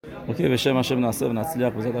اوکی بشه ماشه مناسب و نسلی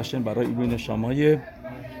اقوزه داشتیم برای ایبین شامای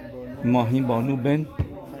ماهین بانو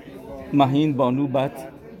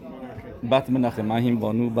بت منخم ماهین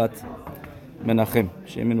بانو بت منخم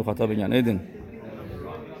شیمی نخطا بگن ایدن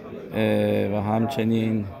و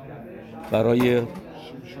همچنین برای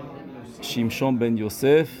شیمشون بن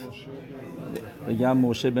یوسف بگم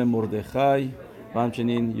موشه بن مردخای و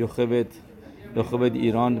همچنین یوخبد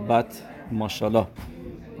ایران بت ماشالله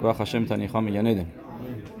و خشم تنیخا میگن ایدن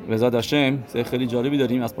رضا داشتیم خیلی جالبی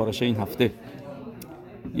داریم از پاراشای این هفته.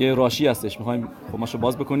 یه راشی هستش، میخوایم خماشو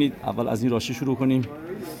باز بکنید. اول از این راشی شروع کنیم.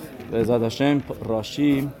 رضا داشتیم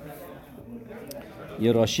راشی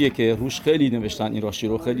یه راشیه که روش خیلی نوشتن، این راشی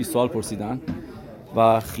رو خیلی سوال پرسیدن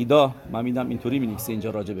و خیدا من میدم اینطوری مینویسه اینجا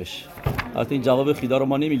راجبش. البته این جواب خیدا رو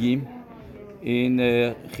ما نمیگیم.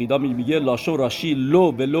 این خیدا میگه لاشو راشی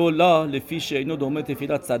لو بلو لا لفیش اینو دومه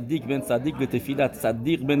تفیلت صدیق بن صدیق به تفیلت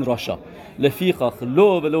صدیق بن راشا لفیخ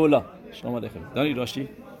لو بلو لا. شما دخیل دانی راشی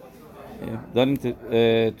دارین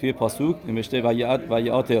توی پاسوک نوشته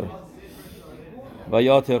و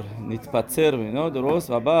یاتر نیتپتسر اینا درست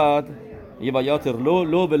و بعد یه و یاتر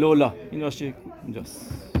لو بلو لا. این راشی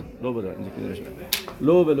اینجاست لو بلو اینجا که نوشته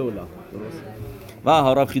لو بلو لا درست. و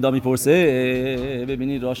هاراب خیدا میپرسه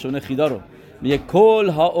ببینید راشون خیدا رو میگه کل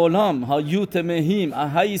ها اولام ها یوت مهیم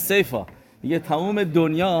اهی سیفا. میگه تمام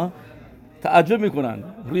دنیا تعجب میکنن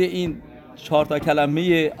روی این 4 تا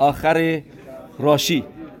کلمه آخر راشی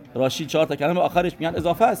 4 تا کلمه آخرش میگن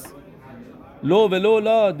اضافه است. لو و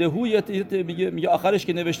لولا دهویت میگه آخرش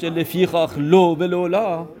که نوشته لفیخاخ لو و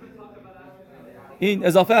لولا این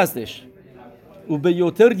اضافه هستش. و به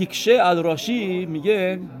یوتر یکشه از راشی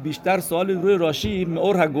میگه بیشتر سوال روی راشی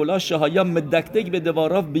مور هگولا شهایا مدکتک به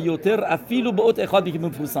دواراف به یوتر افیلو به اوت اخادی که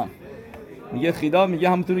مفروسم. میگه خدا میگه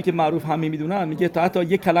همونطوری که معروف همه میدونن میگه تا حتی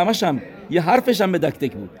یک کلمش هم یه حرفش هم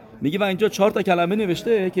مدکتک بود. میگه و اینجا 4 تا کلمه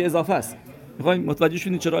نوشته که اضافه است. میخوایم متوجه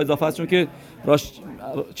شونید چرا اضافه است؟ چون که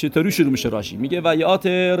چطوری شروع میشه راشی میگه و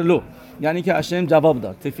یاتر لو یعنی که هاشم جواب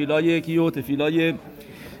داد تفیلای کیو تفیلای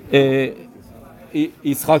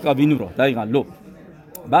اسحاق آوینو رو دقیقاً لو.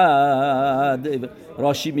 بعد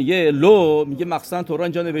راشی میگه لو میگه مخصوصا تو را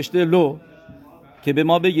اینجا نوشته لو که به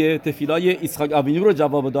ما بگه تفیلای اسحاق آوینو رو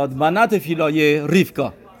جواب داد و نه تفیلای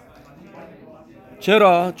ریفکا.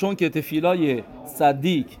 چرا؟ چون که تفیلای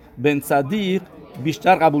صدیق بن صدیق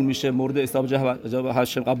بیشتر قبول میشه، مورد حساب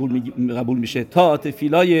هاشم قبول میشه تا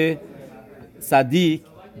تفیلای صدیق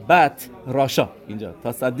بت راشا. اینجا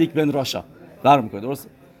تا صدیق بن راشا برم میکنه درست.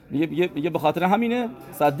 میگه به خاطر همینه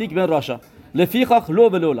صدیق بن راشا لفیخ لو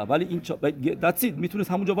بلولا. ولی این دتسید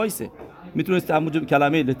میتونست همونجا وایسه، میتونست همونجا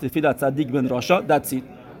کلمه لفیخ صدیق بن راشا دتسید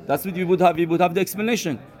وی بود have the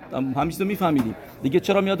explanation. همیشه رو میفهمیدیم دیگه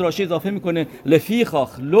چرا میاد راشی اضافه میکنه لفیخ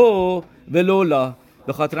لو بلولا.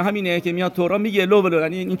 به خاطر همینه که میاد تورا میگه لو بلو،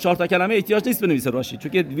 یعنی این 4 تا کلمه احتیاج نیست بنویسه راشی،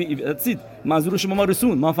 چون که دتسید منظور شما ما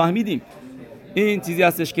رسون ما فهمیدیم. این چیزی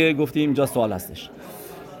هستش که گفتیم اینجا سوال هستش.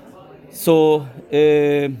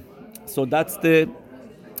 So that's the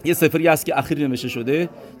یه سفری هست که اخیری نوشته شده،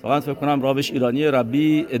 واقعا فکر کنم راوش ایرانی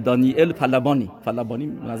ربی دانیل فلبانی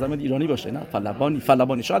نظر من ایرانی باشه، نه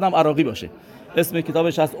فلبانی شاید هم عراقی باشه. اسم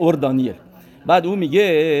کتابش هست اور دانیل. بعد اون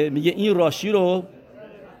میگه این راشی رو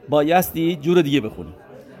بایستی جور دیگه بخونیم.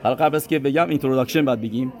 حالا قبل از که بگم اینتروداکشن بعد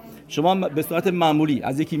بگیم. شما به صورت معمولی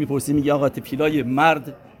از یکی میپرسی میگه آقا تفیلای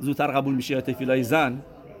مرد زودتر قبول میشه یا تفیلای زن؟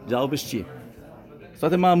 جوابش چیه؟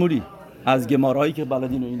 صورت معمولی از گمارایی که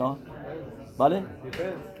بلدین و اینا. بله؟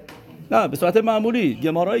 نه به صورت معمولی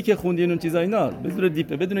گمارایی که خوندین اون چیزا اینا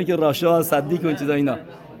بدون که راشا صدیق و این چیزا اینا.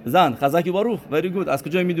 زن خزکی باروخ very good. از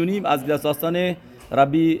کجا میدونیم؟ از داستان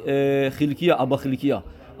ربی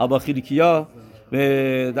ابا خیلکیا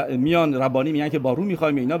میان ربانی میگن که بارون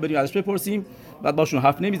میخوایم اینا، بریم ازش بپرسیم. بعد باشون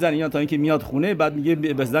حرف نمیزنن اینا تا اینکه میاد خونه. بعد میگه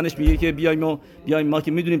به زنش میگه که بیایم ما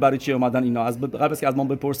که میدونیم برای چی اومدن اینا، از قبل از که از ما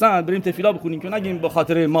بپرسن بریم تفیلا بخونیم که نگیم به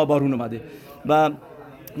خاطر ما بارون اومده. و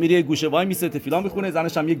میره یه گوشه وای میسه تفیلا میخونه،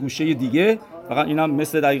 زنش هم یه گوشه دیگه. فقط اینا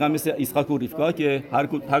دقیقاً مثل اسحاق و ریفکا که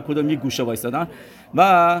هر کدوم یه گوشه وایسادن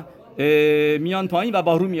و میان پایین و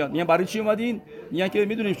بارون میاد. میگن برای چی اومدین؟ میگن که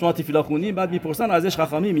میدونیم شما تفیلا خوندین. بعد میپرسن ازش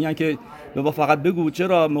خخامی، میگن که بابا فقط بگو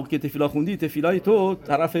چرا موقع که تفیلا خوندی تفیلای تو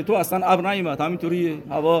طرف تو اصلا ابر نیومد، همینطوری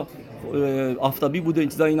هوا آفتابی بوده این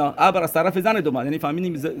چیزا اینا، ابر از طرف زنت اومد، یعنی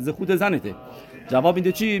فهمیدیم زخوت زنته. جواب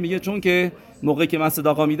میده چی؟ میگه چون که موقعی که من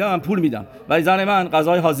صداقا میدم پول میدم ولی زن من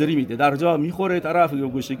غذای حاضری میده، در جا میخوره طرف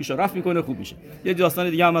گوشتگیشو رفع میکنه خوب میشه. یه داستان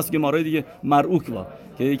دیگه هم هست که مارای دیگه مرعوک با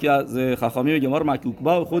که یکی از خخامی میگه مار مکوک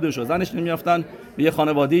با خودش و زنش نمیافتن به یه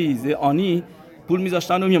خانواده‌ای آنی پول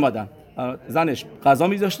میذاشتن و میومدن زنش غذا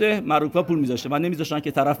میذاشته، مروکا پول میذاشته و نمیذاشتن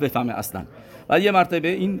که طرف بفهمه اصلا. بعد یه مرتبه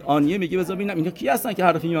این آنیه میگه بذار ببینم اینا کی هستن که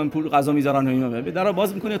حرف من پول غذا میذارن و اینا. درو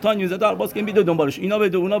باز میکنه تا نیوزه در باز که میده دنبالش، اینا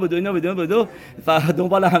بده اونا بده اینا بده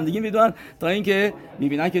دنبال هم دیگه میدونن تا اینکه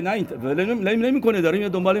میبینن که نه این نمیکنه داره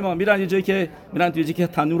میاد دنبال ما. میرن یه جایی که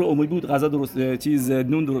تنور عمومی بود، غذا درست چیز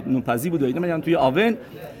نون پزی بود و اینا، میرن توی آون.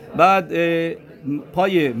 بعد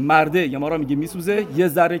پای مرده یا ما را میگه میسوزه، یه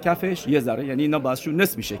ذره کفش، یه ذره، یعنی اینا بازشون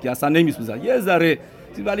نصف میشه که اصلا نمیسوزن، یه ذره،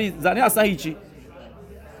 ولی زنه اصلا هیچی.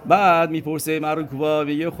 بعد میپرسه مروکوا،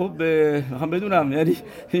 میگه خب هم بدونم یعنی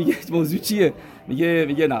میگه موضوع چیه؟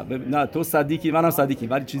 میگه نه تو صدیقی منم صدیقی،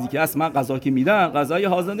 ولی چیزی که هست من غذا که میدم غذای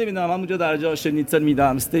حاضر نمیدم، همونجا درجا شنیتسل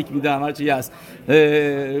میدم، استیک میدم، هر چی هست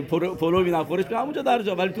پلو میدم، خورش میدم همونجا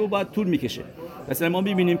درجا، ولی تو باید طول میکشه. مثلا ما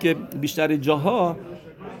میبینیم که بیشتر جاها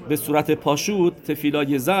به صورت پاشوت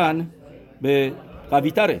تفیلای زن به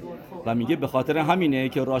قوی تره و میگه به خاطر همینه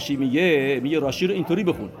که راشی میگه راشی رو اینطوری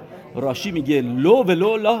بخون. راشی میگه لو و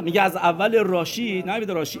لو لا، میگه از اول راشی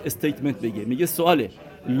نمیده راشی استیتمنت بگه، میگه سواله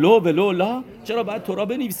لو و لو لا چرا باید تورا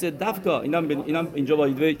بنویسه دفکا. اینم اینجا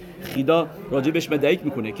باید خیدا راجبش مدعیک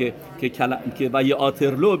میکنه که و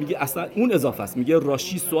یاتر لو، میگه اصلا اون اضافه است. میگه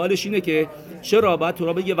راشی سوالش اینه که چرا باید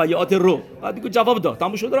تورا بگه و یاتر رو، بعد میگه جواب داد،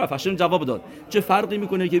 تموم شد رفت، هاشم جواب داد. چه فرقی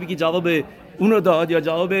میکنه که بگی جواب اونو داد یا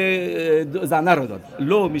جواب زنه رو داد؟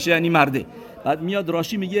 لو میشه یعنی مرده. بعد میاد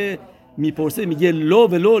راشی میگه میپرسه، میگه لو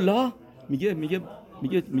و لو لا، میگه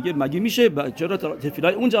مگه میشه چرا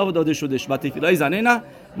تفیلای اون جواب داده شدش و تفیلای زنه نه؟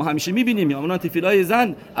 ما همیشه میبینیم اون تفیلای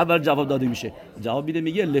زن اول جواب داده میشه. جواب میده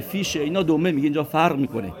میگه لفیش اینا دومه، میگه اینجا فرق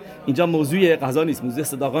میکنه، اینجا موضوع قضا نیست، موضوع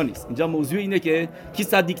صداقا نیست، اینجا موضوع اینه که کی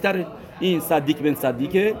صدیق تره. این صدیق بن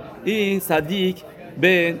صدیقه، این صدیق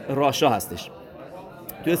بن راشا هستش.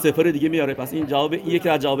 توی سفر دیگه میاره. پس این جواب یکی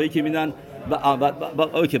از جوابایی که میدن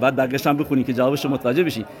اوکی، بعد بقیه‌اش هم بخونی که جوابش متوجه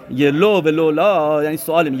بشی. یه لو و لولا یعنی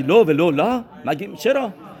سوال میگه لو و لولا، مگه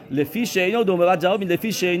چرا لفی شینو دومه؟ بعد جواب میده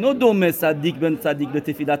لفی شینو دومه صدیق بن صدیق به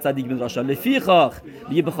تفیلت صدیق بن راشا لفی خاخ،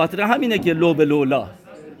 میگه به خاطر همینه که لو و لولا.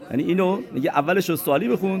 یعنی اینو میگه اولش رو سوالی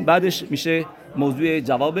بخون، بعدش میشه موضوع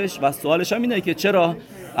جوابش و سوالش هم اینه که چرا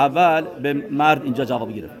اول به مرد اینجا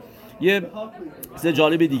جواب گیره. یه چیز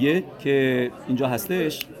جالب دیگه که اینجا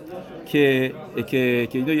هستش که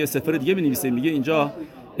اینجا یه سفر دیگه بنویسه، میگه اینجا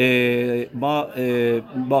ما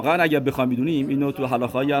واقعا اگر بخوام بدونیم اینو تو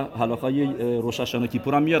حلاخای روش هاشانا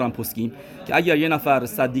کیپور هم میارم پسکیم که اگر یه نفر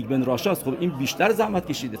صدیق بن راشاست، خب این بیشتر زحمت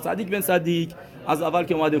کشیده. صدیق بن صدیق از اول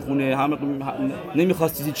که اومده خونه همه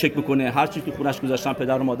نمیخواست چیزی چک بکنه، هر چیزی که خونش گذاشتن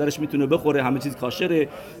پدر و مادرش میتونه بخوره، همه چیز کاشره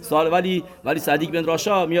سوال. ولی صدیق بن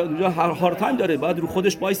راشا میاد اونجا هر تایم داره، بعد رو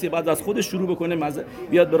خودش وایسه، بعد از خودش شروع بکنه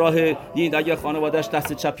بیاد به راه دین. اگر خانواده‌اش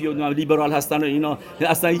دست چپی و لیبرال هستن و اینا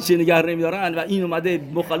اصلا هیچ نگه نمیدارن و این اومده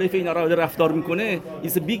مخالف اینا را رفتار میکنه، it's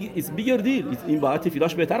bigger deal. این باید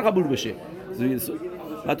تفیلاش بهتر قبول بشه.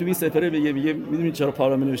 و تو این سفره میگه میدونید چرا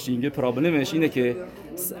پارامونش میگه پرابلمش اینه که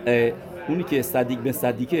اونی که صدیق بن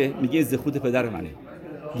صدیقه میگه زخود پدر منه،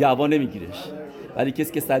 گوا نمیگیرش. ولی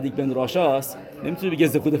کسی که صدیق بن راشاست نمیتونه بگه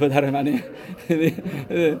زخود پدر منه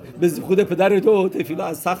به زخود پدر تو تفیلا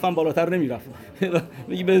از سقفم بالاتر نمیرفت.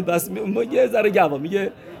 میگه بس یه ذره گوا،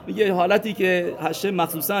 میگه حالتی که هشه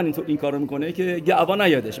مخصوصا این کارو میکنه که گوا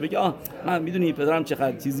نیادش، بگه من میدونی پدرم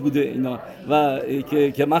چقدر چیز بوده اینا و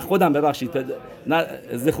که من خودم ببخشید نه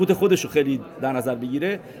زخود خودشو خیلی در نظر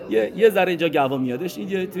بگیره، یه ذره اینجا گوا میادش.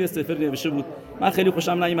 این توی سفر نوشته بود، من خیلی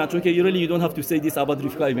خوشم نیومد چون که you don't have to say this about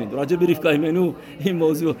ریفکایمن. راجع به ریفکایمنو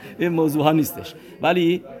این موضوع ها نیستش،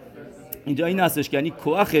 ولی اینجا این هستش که یعنی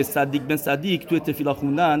کوخ صدیق بن صدیق توی تفیلا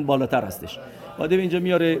خوندن بالاتر هستش. بعد اینجا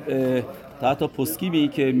میاره تا پسکیمی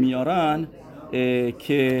که میارن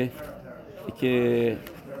که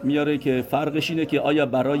میاره که فرقش اینه که آیا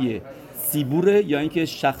برای سیبوره یا اینکه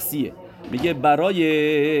شخصیه. میگه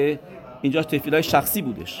برای اینجا تفیلای شخصی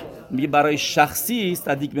بودش، میگه برای شخصی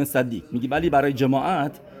صدیق بن صدیق، میگه ولی برای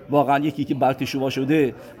جماعت واقعا یکی که برتشووا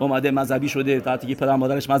شده اومده مذهبی شده تا که پدر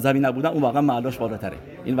مادرش مذهبی نبودن اون واقعا معلاش بالاتره.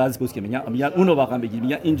 این وضعی بود که میگن اونو واقعا بگیر.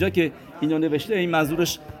 میگن اینجا که اینو نوشته این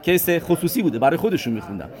منظورش کیس خصوصی بوده، برای خودشون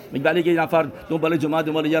میخوندن. میگه ولی یه نفر دنبال جماعت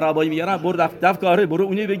دنبال یه ربایی میگرن، برو دف کاره، برو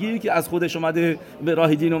اونی بگیر که از خودش اومده به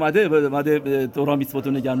راه دین اومده تورا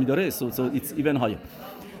میتوتو نگه می‌داره. سو ایتس ایون های.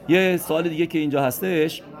 یه سوال دیگه که اینجا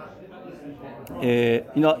هستش،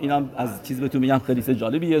 اینا از چیز بهتون میگم خیلی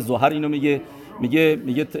جالبیه. زهر اینو میگه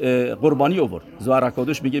قربانی آورد. زهر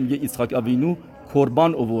اکادوش میگه اسحاق اوینو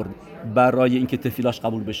قربان آورد برای اینکه تفیلاش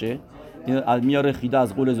قبول بشه. این میاره خیده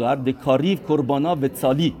از قول زهر دکاریو قربانا و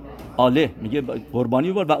تالی آله، میگه قربانی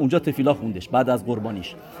آورد و اونجا تفیلا خوندش بعد از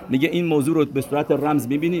قربانیش. میگه این موضوع رو به صورت رمز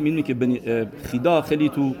میبینی که خیدا خیلی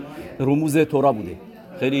تو رموز تورا بوده.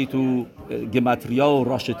 خیلی تو گمتریا و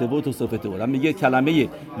راشتوت و صفتوت میگه کلمه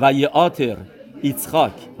ویاتر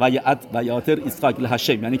ایسخاک ویاتر ایسخاک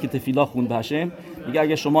لهشم، یعنی که تفیلا خوند به هشم. میگه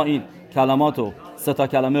اگه شما این کلماتو سه تا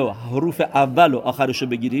کلمه و حروف اول و آخرشو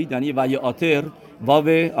بگیرید، یعنی ویاتر واو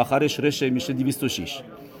آخرش رش میشه 206،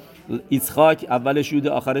 ایسخاک اولش یود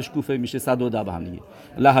آخرش کوفه میشه 110 به هم دیگه،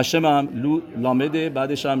 لهشم هم لامده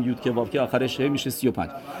بعدش هم یود که واو که آخرش میشه 35.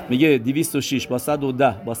 میگه 206 با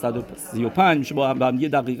 110 با 135 میشه با هم دیگه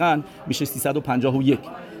دقیقاً میشه 351.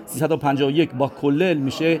 351 با کلل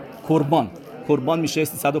میشه قربان میشه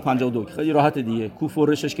 352. خیلی راحت دیگه، کوف و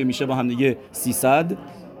رشش که میشه با هم دیگه 300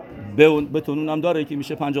 بتونون هم داره که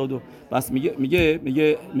میشه 52. بس میگه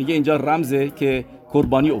اینجا رمزه که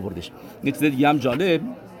قربانی آوردش. یه چیز دیگه هم جالب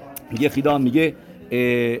میگه خدا میگه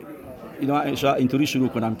اینا اینطوری شروع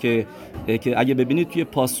کنم که اگه ببینید توی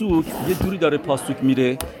پاسوک یه جوری داره پاسوک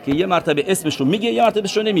میره که یه مرتبه اسمش رو میگه یه مرتبه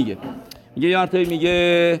رو نمیگه. یه مرتبه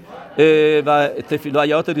میگه و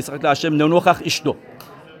تفیلایات ریسقت هشم نونوخخ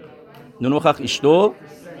اشتو،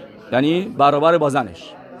 یعنی برابر با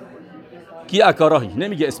زنش کی اکاراهی،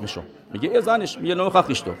 نمیگه اسمشو، میگه زنش، میگه نونوخخ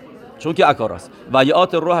اشتو چون که اکاراست. و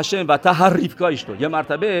یات رو هشم و تهر ریفکا اشتو، یه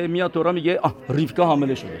مرتبه میاد تورا میگه ریفکا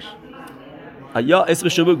حامله شدش، یا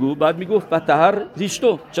اسمشو بگو، بعد میگفت و تهر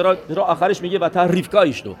ریشتو، چرا آخرش میگه و تهر ریفکا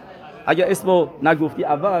اشتو؟ اگه اسمو نگفتی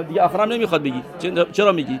اول دیگه آخرام نمیخواد بگی،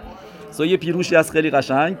 چرا میگی؟ یه پیروشی از خیلی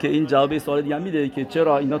قشنگ که این جواب سوال دیگه میده که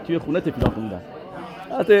چرا اینا توی خونه تفیلا خوندن.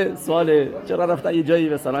 البته سوال چرا رفتن یه جایی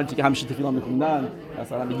مثلا چی که همیشه تفیلا میخوندن،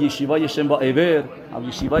 مثلا یه شیوای شم با ایور هم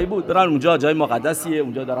یه شیوایی بود دارن اونجا جای مقدسیه،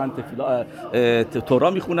 اونجا دارن تفیلا تورا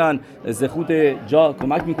میخونن، زخوت جا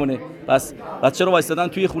کمک میکنه، بس چرا وایسادن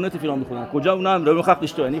توی خونه تفیلا میخونن؟ کجا اونم رو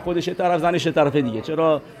خقش تو، یعنی خودش یه طرف زنش یه طرف دیگه،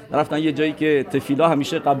 چرا رفتن یه جایی که تفیلا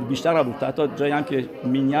همیشه بیشتر بود، حتی جایی هم که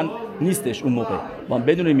مینین نیستش اون موقع با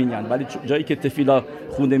بدون مینین، ولی جایی که تفیلا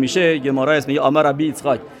خونده میشه گمارا اسم یه امر ربی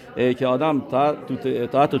ایسخاک که آدم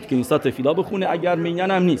تا کنیسا تفیلا بخونه اگر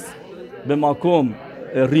مینین هم نیست، به ماکم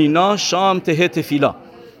رینا شام ته تفیلا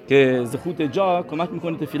که زخوت جا کمک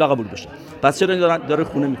میکنه تفیلا قبول بشه. پس چرا داره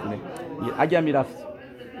خونه میخونه؟ اگر میرفت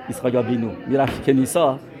ایسخاک بینو میرفت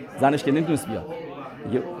کنیسا، زنش که نمیتونست بیاد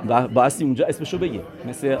و باعثی اونجا اسمشو بگه،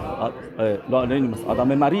 مثل آدم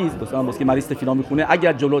مریض مثلا که مریض تفیلا میخونه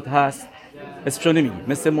اگر جلوت هست اسمشو نمیگی،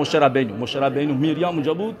 مثل موشه ربینو میریام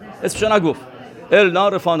اونجا بود اسمشو نگفت ال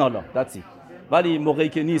نار فانالا دتسی، ولی موقعی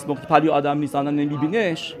که نیست، موقعی پلی آدم نیست آدم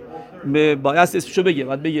نمیبینش باید اسمشو بگه،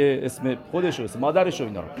 بعد بگه اسم خودشو، اسم مادرشو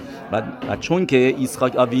اینا رو. بعد چون که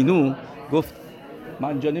ایسخاک آوینو گفت من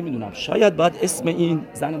اینجا نمیدونم، شاید باید اسم این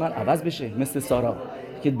زن من عوض بشه مثل سارا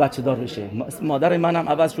که بچه دار بشه، اسم مادر منم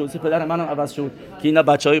عوض شد، اسم پدر منم عوض شد که اینا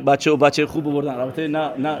بچه خوب آوردن، البته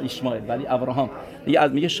نه اسماعیل ولی ابراهام،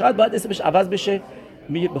 میگه شاید باید اسمش عوض بشه.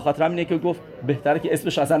 میگه به خاطر همینه که گفت بهتره که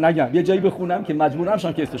اسمش اصلا نگم، یه جایی بخونم که مجبورم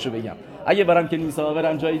شم که اسمشو بگم، اگه برم که نیسا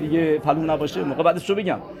برم جای دیگه پلو نباشه موقع بعد اسمشو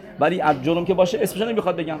بگم، ولی از جلوم که باشه اسمشو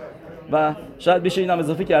نمیخواد بگم. و شاید بشه اینم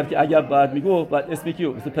اضافه کرد که اگر بعد میگفت بعد اسم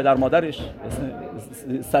کیو، مثل پدر مادرش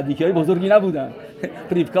صدیقای بزرگی نبودن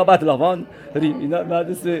ریبکا بدلاوان اینا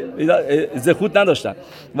بعد زخوت نداشتن،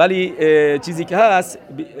 ولی چیزی که هست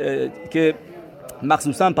که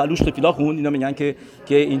مخصوصا پلوش تفیلا خون، اینا میگن که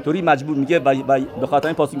اینطوری مجبور میگه به خاطر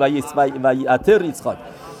این پاسون و اتر ایسخاک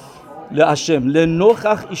لهشم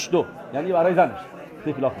لنوخخ اشتو، یعنی برای زنش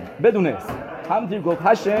تفیلا خون بدون اسم، همینطوری گفت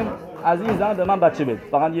هشم از این زن به من بچه بده.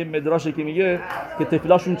 فقط یه مدراشه که میگه که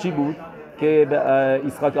تفیلاشون چی بود که به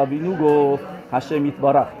ایسخاک آوینو گفت هشم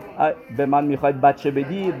یتبارک به من میخواید بچه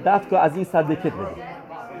بدی دفت از این صدقت بدی،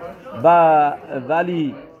 و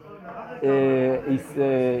ولی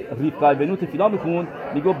ریفقای بنو تفیلا میخوند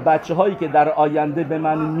میگو بچه هایی که در آینده به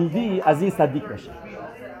من میدی از این صدیق بشه.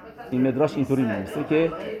 این مدراش اینطوری میگه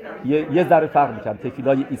که یه ذره فرق میکنه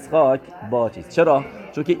تفیلای ایسخاک با چیز. چرا؟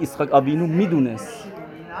 چون که ایسخاک آوینو میدونست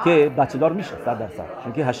که بچه دار میشه 100%،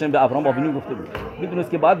 چون که هشم به ابراهام آوینو گفته بود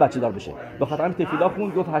میدونست که باید بچه دار بشه، به خاطر همین تفیلا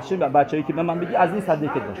خوند گفت هشم بچه‌ای که به من بگی از این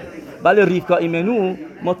صدیقت باشه. ولی ریفقا ایمنو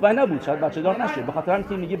مطمئن نبود شاید بچه دار نشه، به خاطر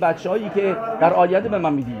همین میگه بچه‌هایی که در آینده به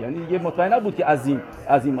من میدی، یعنی دیگه مطمئن نبود که از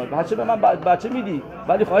این بچه به من بچه میدی،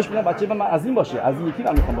 ولی خواهش می‌کنم بچه به من از این باشه، از این یکی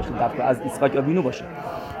من میخوام باشه، دفعه از ایسخاک آوینو باشه.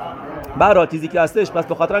 برای چیزی که هستش، پس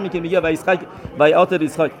به خاطر همین که میگه و ایسخاک و ایات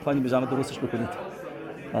ایسخاک خانی به جمع درستش بکنید.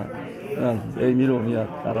 میرو میاد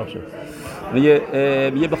خراب شد.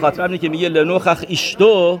 میگه به خاطر همین که میگه لنوخخ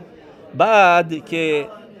اشتو، بعد که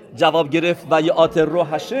جواب گرفت و ایات رو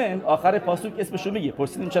هشم آخر پاسوک اسمشو میگه.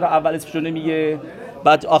 پرسیدیم چرا اول اسمشو نمیگه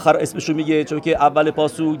بعد آخر اسمشو میگه؟ چون که اول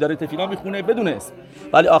پاسوک داره تفیلا میخونه بدون اسم،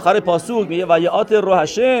 ولی آخر پاسوک میگه و ایات رو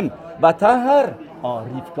هشم و تهر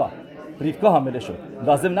ریفکا ریفکا حامله شد،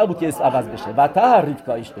 لازم نبود که اسم عوض بشه. و تا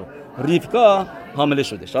ریفکا ایشتو، ریفکا حامله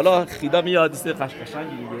شدش. حالا خیدا میاد دیسه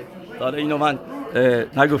قشنگی دیگه. حالا اینو من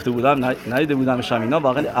نگفته بودم، ندیده بودمش اینا.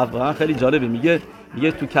 واقعا خیلی جالبه.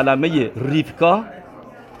 میگه تو کلمه ریفکا،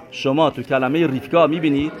 شما تو کلمه ریفکا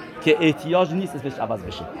میبینید که احتیاج نیست اسمش عوض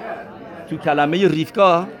بشه. تو کلمه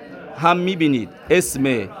ریفکا هم میبینید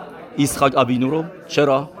اسم اسحاق آوینو رو.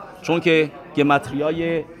 چرا؟ چون که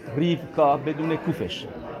گمتریای ریفکا بدون کوفش،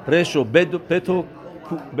 رشو پتو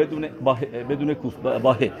بدون کوف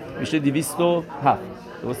باهه میشه 207.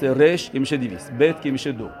 درسته؟ رش که میشه 200، بت که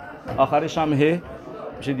میشه 2، آخرش هم ه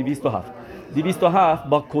میشه 207. 207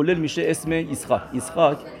 با کلل میشه اسم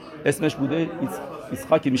اسحاق اسمش بوده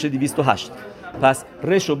اسحاق که میشه 208. پس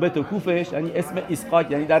رش و بت و کوفش یعنی اسم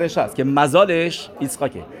اسحاق، یعنی درش هست که مزالش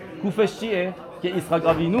اسحاقه. کوفش چیه؟ که اسحاق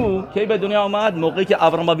آوینو کی به دنیا آمد؟ موقعی که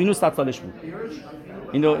ابراهیم آوینو 100 سالش بود.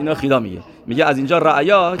 اینو خدا میگه از اینجا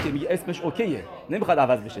رعیا که میگه اسمش اوکیه، نمیخواد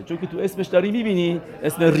عوض بشه، چون که تو اسمش داری میبینی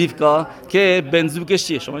اسم ریفکا که بنزوگش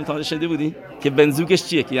چیه. شما این تا شنیده بودی که بنزوگش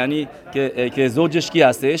چیه؟ که یعنی که زوجش کی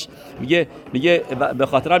هستش. میگه به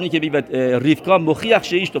خاطر همین که ریفکا مخیخ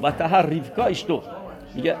شیشتو و تهر ریفکا ایشتو.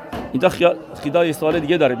 میگه اینجا خدا یه سوال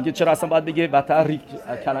دیگه داره، میگه چرا اصلا باید بگه و تهر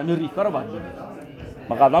کلمه ریفکا رو باید بگه؟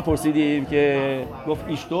 ما قبلا پرسیدیم که گفت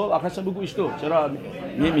ایشتو، آخرش بگو ایشتو، چرا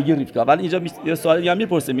میگی ریفکا؟ ولی اینجا یه سوال دیگه هم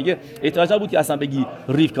میپرسه، میگه احتیاج نبود که اصلا بگی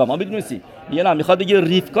ریفکا، ما میدونستی. میگه نه، میخواد بگه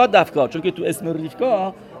ریفکا دفکا، چون که تو اسم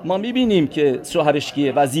ریفکا ما میبینیم که شوهرش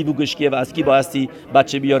کیه و زیبوگش کیه و از کی بایستی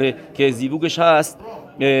بچه بیاره، که زیبوگش هست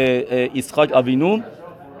اسحاق آوینو.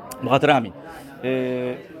 بخاطر همین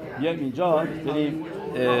بیایم اینجا بریم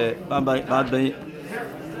بعد بریم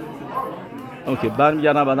اوکی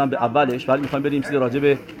برمیگردم بعدم به اولش، ولی میخوایم بریم چیزی راجع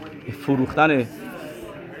به فروختن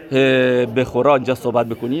بخورا اینجا صحبت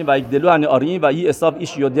بکنیم. و یک دلو ان آرین و این حساب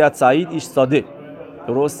ایش یودیت سعید ایش ساده.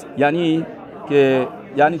 درست؟ یعنی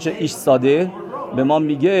چه ایش ساده؟ به ما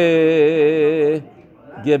میگه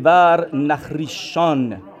گبر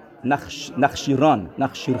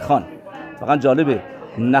نخشیرخان. فقط جالبه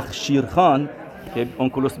نخشیرخان که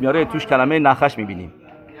اونکلوس میاره توش کلمه نخش میبینیم.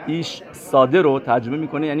 ایش ساده رو ترجمه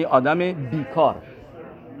میکنه یعنی آدم بیکار.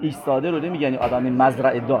 ایش ساده رو نمیگه یعنی آدم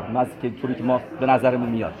مزرعه دار، که طوری که ما به نظرمون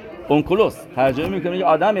میاد. اونکلوس ترجمه میکنه یه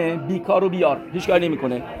آدم بیکار و بیار، هیچ کاری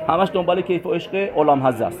نمیکنه، همش دنبال کیف و عشق علام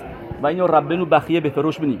حظ است. و اینو ربنو بخیه به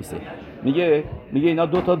فروش بنویسه. میگه اینا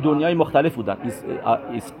دو تا دنیای مختلف بودن،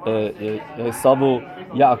 عیسی و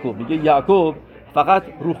یعقوب. میگه یعقوب فقط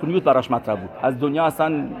روحانیت براش مطرح بود، از دنیا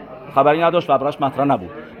اصلا خبری نداشت و براش مطرح نبود.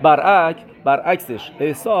 برعکسش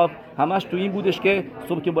عیسی همش تو این بودش که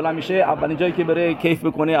صبح که بلند میشه اولین جایی که بره کیف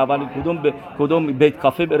بکنه، اول کدوم بیت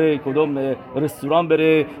کافه بره، کدوم رستوران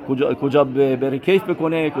بره، کجا بره کیف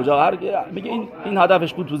بکنه، کجا میگه این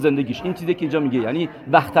هدفش بود تو زندگیش. این چیزی که اینجا میگه یعنی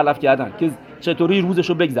وقت تلف کردن که چطوری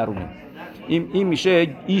روزشو بگذرونه. این میشه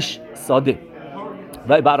ایش ساده.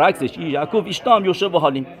 و برعکسش یعقوب اشتام یوشه و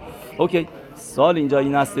حالیم. اوکی، سال اینجا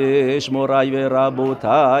این هستش مرای و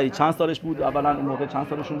ربوتای. چند سالش بود اولا؟ اون موقع چند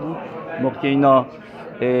سالشون بود موقع که اینا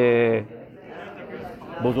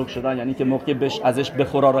بزرگ شدن؟ یعنی که موقع ازش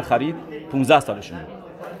بخورا رو خرید 15 سالشون بود،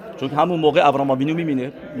 چون همون موقع ابراهیم آوینو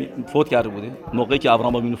میبینه فوت کرده بوده. موقعی که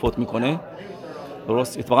ابراهیم آوینو فوت میکنه،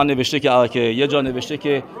 درست اتفاقا نوشته که یه جا نوشته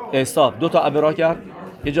که عیسی 2 تا عبرا کرد،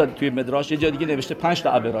 یه جا توی مدراش، یه جا دیگه نوشته 5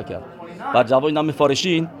 تا عبرا کرد. بعد جواب نام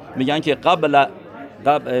فارشین میگن که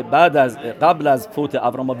قبل از فوت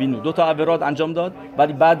ابراهیم آوینو 2 تا عبرات انجام داد،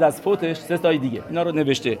 ولی بعد از فوتش 3 تا دیگه. اینا رو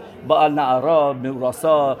نوشته با النعرا،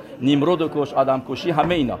 موراسا، نیمرود کش، آدم کشی،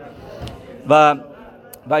 همه اینا. و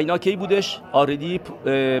اینا کی بودش؟ آردی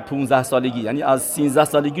 15 سالگی، یعنی از 13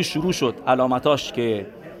 سالگی شروع شد علامتاش که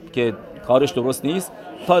کارش درست نیست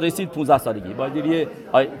تا رسید 15 سالگی. باید یه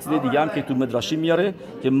چیز دیگه هم که تو مدراشی میاره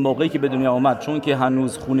که موقعی که به دنیا اومد، چون که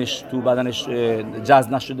هنوز خونش تو بدنش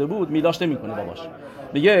جذب نشده بود، میلاش نمیکنه باباش.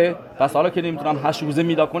 میگه پس حالا که نمیتونم 8 روزه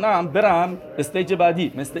میلا کنم، برم استیج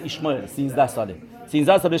بعدی مثل اشمایل 13 ساله.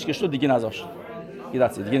 13 سالش که شد دیگه نذاشت،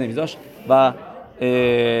 دیگه نمیذاشت و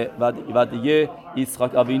دیگه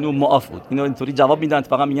اسحاق آوینو معاف بود. اینو اینطوری جواب میدن،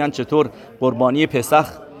 فقط میگن چطور قربانی پسخ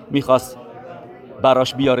میخواست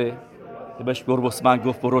براش بیاره، بهش گربسمن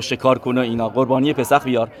گفت برو شکار کنه، اینا قربانی پسخ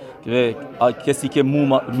بیار. که کسی که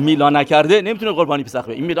میلا نکرده نمیتونه قربانی پسخ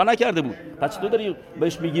بیاره. این میلا نکرده بود، پس تو داری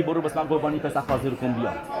بهش میگی برو بس من قربانی پسخ حاضر کن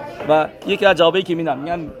بیار. و یکی از جوابایی که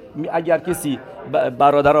میگن اگر کسی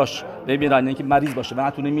برادراش ببینن اینکه مریض باشه و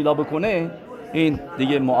نتونه میلا بکنه، این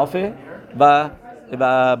دیگه معافه و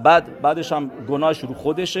بعدش هم گناهش رو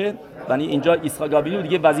خودشه. یعنی اینجا اسحاق آوینو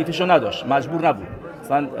دیگه وظیفه‌شو نداشت، مجبور نبود.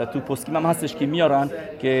 مثلا تو پسکیم هم هستش که میارن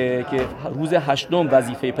که روز 8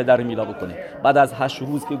 وظیفه پدر میلا بکنه. بعد از 8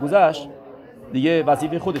 روز که گذشت دیگه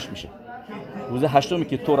وظیفه خودش میشه. روز هشتمی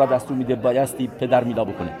که تو را دستور میده بایستی پدر میلا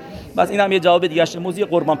بکنه. بس این هم یه جواب دیگه است. موضوع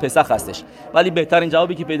قربان پسخ هستش. ولی بهترین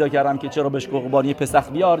جوابی که پیدا کردم که چرا بهش قربانی پسخ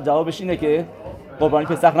بیار، جوابش اینه که قربانی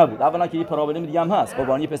پسخ نبود. اولا که یه پرابلم دیگه هم هست.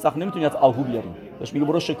 قربانی پسخ نمیتونی از آهو بیاریم. بهش میگه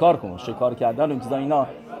برو شکار کن. شکار کردن و چیزا اینا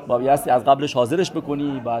بایستی از قبلش حاضرش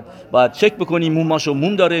بکنی، بعد چک بکنی موماشو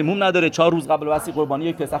موم داره، موم نداره. 4 روز قبل واسه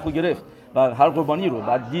قربانی پسخ رو گرفت و هر قربانی رو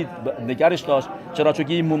بعد دید نگرش داشت. چرا؟ چون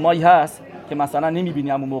این مومایی هست که مثلا نمی‌بینی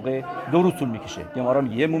همون موقع 2 روز طول میکشه. گمارا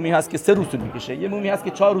میگه یه مومی هست که 3 روز طول میکشه، یه مومی هست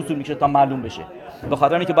که 4 روز طول میکشه تا معلوم بشه. به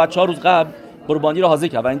خاطر اینکه بعد 4 روز قبل قربانی رو حاضر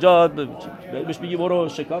کرد و اینجا بهش میگی برو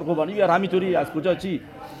شکار قربانی بیار، همینطوری از کجا چی؟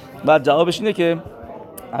 بعد جوابش اینه که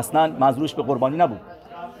اصلا منظورش به قربانی نبود.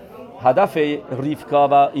 هدف ریفکا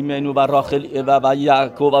و ایمنو و راخل و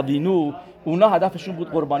یعقوب و وینو اونا هدفشون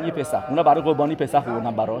بود قربانی پسخ. اونا برای قربانی پسخ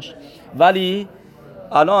بردن براش. ولی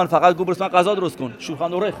الان فقط گفت برسن غذا درست کن،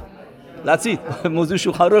 شوخان اورخ لطید. موضوع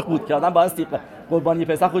شوخان اورخ بود که آدم باید قربانی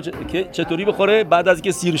پسخ که چطوری بخوره بعد از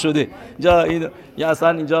اینکه سیر شده. اینجا این یا اصلا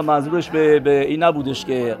اینجا منظورش به این نبودش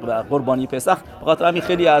که قربانی پسخ. به خاطر همین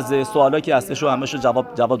خیلی از سوالاتی که هستش و همه‌شو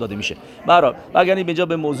جواب داده میشه. برای برگردیم اینجا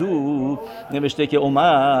به موضوع نوشته که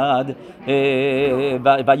اومد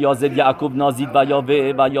و یازد یعقوب نازید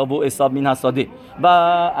و یاو حساب مین حساده و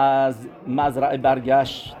از مزرعه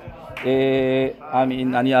برگشت،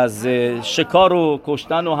 همین یعنی از شکار و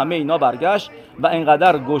کشتن و همه اینا برگشت و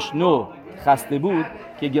انقدر گشنو خسته بود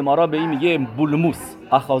که گمارا به این میگه بولموس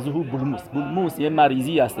اخازوه بولموس یه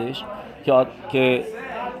مریضی هستش که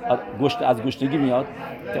گشت از گشتگی میاد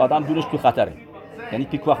که آدم دونش تو خطره، یعنی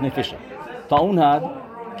پیکوخ نفشه تا اون حد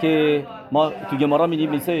که ما تو گمارا میگیم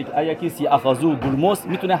مثلا اگه کسی اخازوه بولموس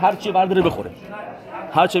میتونه هر چی برداره بخوره،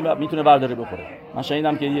 هر چی میتونه برداره بخوره. من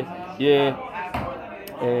شنیدم که یه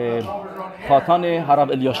خاتان حرم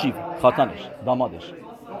الیاشیب، خاتانش دامادش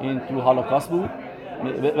این تو هولوکاست بود،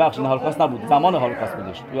 بخشین هولوکاست نبود، زمان هولوکاست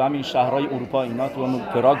بودش، تو همین شهرهای اروپا اینا، تو همون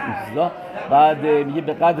پراگ اینجا. بعد میگه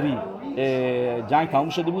به قدری جنگ تموم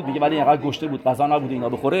شده بود، میگه ولی اینقدر گشته بود غذا نبود اینا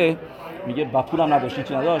بخوره، میگه با پولم نداشت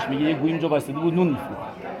چی نداشت، میگه یه گویم جو وایساده بود نون میفروخت،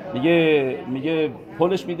 میگه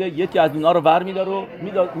پولش میده، یکی از اونا رو ور میداره و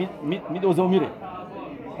میدوزه و میره.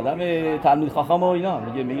 آدم تلمید خاخام و اینا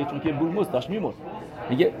میگه چون که بولموس داشت میمرد.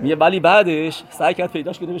 میگه ولی بعدش سعی کرد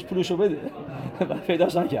پیداش کنه بهش پولشو بده.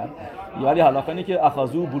 پیداش نکرد. ولی حالا اینه که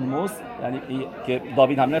اخازو بولموس، یعنی که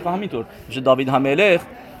داوید هملخ همینطور میشه. داوید هملخ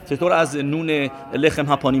چطور از نون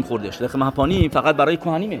لخم هپانیم خوردش؟ لخم هپانیم فقط برای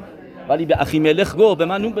کهنیمه، ولی به اخی ملخ گفت به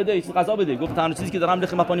من نون بده، چیز غذا بده. گفت تنها چیزی که دارم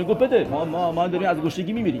لخم هپانیم، گفت بده، ما داریم از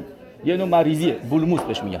گشتگی میمیریم. یه نوع مریضیه، بولموس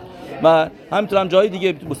بهش میگن. و همینطور هم جای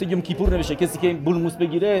دیگه واسه یوم کیپور نمیشه کسی که بولموس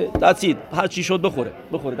بگیره دستید هر چی شد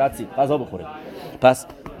بخوره دستید غذا بخوره. پس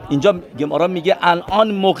اینجا گمارا میگه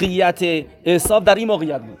الان موقعیت حساب در این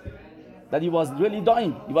موقعیت بود. that he was really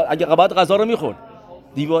dying. اگه قباد غذا رو میخورد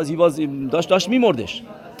داشت میمردش.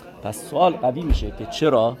 پس سوال قوی میشه که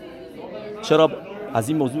چرا از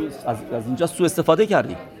این موضوع از اینجا سوء استفاده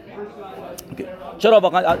کردی؟ چرا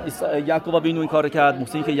واقعا یعقوب و وینو این کارو کرد؟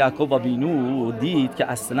 موسی که یعقوب و وینو دید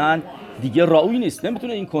که اصلا دیگه راوی نیست،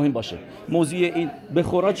 نمیتونه این کهن باشه. موضوع این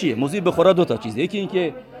بخورا چیه؟ موضوع بخورا 2 تا چیزه. یکی این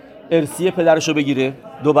که ارثیه پدرشو بگیره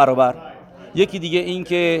 2 برابر، یکی دیگه این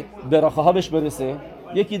که براخه ها بهش برسه،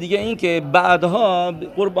 یکی دیگه این که بعدها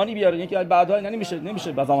قربانی بیاره. یکی بعدها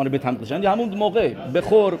نمیشه به زمان بتن بشن، همون موقع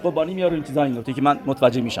بخور قربانی میاره. این چیزا اینا که من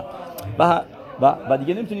متوجه میشم و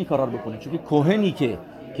دیگه نمیتونه این کارا رو بکنه، چون کهنی که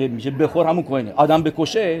میشه بخور همون کهنه. آدم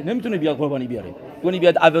بکشه نمیتونه بیاد قربانی بیاره، یعنی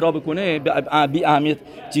بیاد عورا بکنه بی اهمیت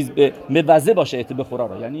چیز به وزه باشه ات بخورا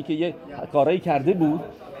را. یعنی که یه کارایی کرده بود،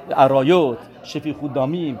 عرایات شفی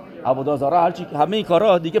خوددامیم عبادازارا هر چی، همه این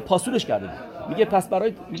کارا دیگه پاسورش کرده بود. میگه پس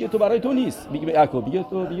تو برای تو نیست. میگه به یعقوب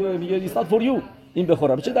میگه it's not for you، این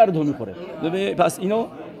بخورا چه در تو میخوره، پس اینو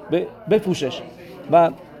بپوشش. و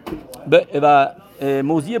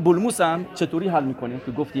موضوع بولموس هم چطوری حل میکنه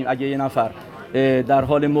که گفتیم اگه یه نفر در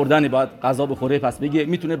حال مردن باید غذا بخوره، پس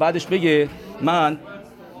میتونه بعدش بگه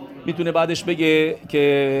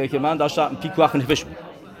که من داشتم پیک وقت نفش بود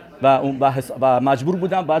و مجبور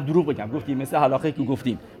بودم بعد دروغ بگم. گفتیم مثل حلاقه که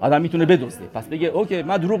گفتیم آدم میتونه بدزده، پس بگه اوکی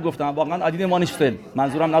من دروغ گفتم، واقعا عدید مانش فل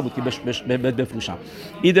منظورم نبود که بفروشم.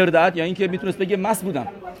 ایدر داد یا اینکه میتونست بگه مس بودم،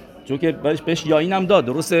 چون که بهش یاینم داد،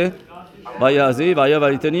 درسته؟ و یازی و یا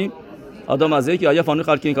وریتنی آدم ازه که آیا فانو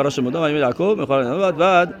خلق این کارا شما داد و یعقوب میخواد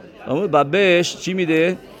بعد بهش چی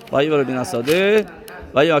میده؟ و یا ولدین اساده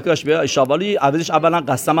و یا کاش به شوالی اولا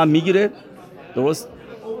قسمم میگیره، درست؟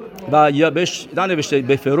 و یا بهش ننوشته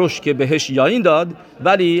به فروش که بهش یاین داد،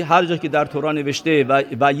 ولی هر جا که در تورا نوشته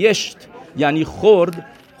و یشت یعنی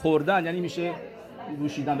خوردن، یعنی میشه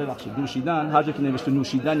نوشیدن، هر جا که نوشته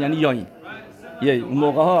نوشیدن یعنی یاین. اون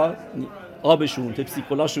موقع ها آبشون، تپسی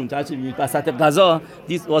کلاشون، ترچی وسط غذا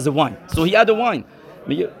this was a wine. So he had a wine.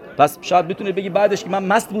 میگه پس شاید بتونه بگی بعدش که من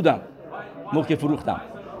مست بودم موقع فروختم،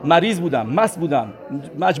 مریض بودم، مست بودم،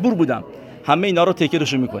 مجبور بودم. همه اینا رو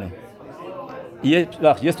تکرارش میکنه.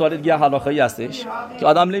 یه سوال دیگه حلاخایی هستش که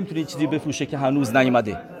آدم نمیتونه چیزی بفروشه که هنوز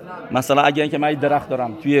نیومده. مثلا اگه اینکه من درخت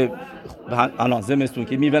دارم توی الان زمستون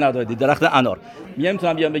که میوه نداده، درخت انار،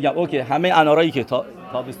 میتونم بیام بگم اوکی همه انارایی که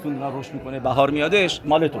تابستون اینا رشد میکنه بهار میادش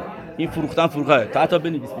مال تو، این فروخته تا حتی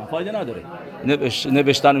بنویسیم فایده نداره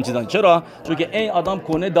نوشتن اون چیزا. چرا؟ چون که این آدم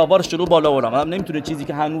کنه داوارش رو بالا آورد، آدم نمیتونه چیزی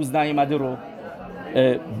که هنوز نیومده رو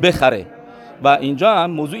بخره. و اینجا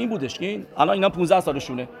هم موضوع این بودش که الان اینا 15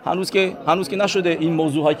 سالشونه، هنوز که نشده این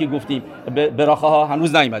موضوع هایی که گفتیم، براخه ها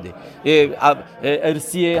هنوز نیومده،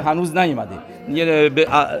 ارسی هنوز نیومده،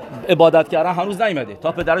 عبادت کردن هنوز نیومده،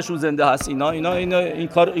 تا پدرشون زنده هست،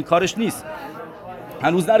 این کارش نیست،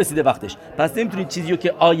 هنوز نرسیده وقتش. پس نمیتونی چیزی رو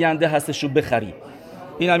که آینده هستش رو بخری.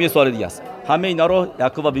 این هم یه سوال دیگه است. همه اینا رو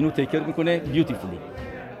یعقوب و بینو تکر میکنه بیوتیفولی.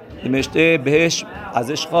 نمیشته بهش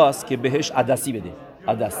ازش خواست که بهش عدسی بده،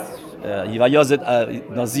 عدس و یازد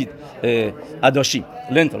نازید عداشی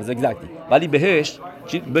لنتلز اگزکتلی، ولی بهش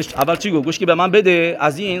اول چی گفت؟ که به من بده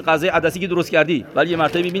از این غذای عدسی که درست کردی، ولی یه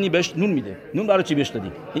مرتبه میبینی بهش نون میده. نون برای چی بهش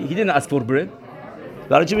دادی؟ he didn't ask for bread.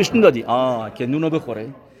 برای چی بهش نون دادی؟ که نونو بخوره،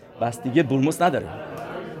 بس دیگه برموس نداره.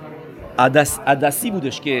 عدسی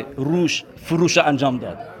بودش که روش فروش انجام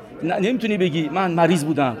داد. نمیتونی بگی من مریض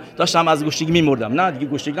بودم داشتم از گشتگی میمردم، نه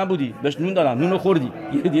دیگه گشتگی نبودی، بهش نون دادم، نونو خوردی،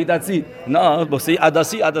 دیگه دادی. نه، واسه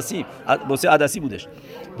عدسی بودش.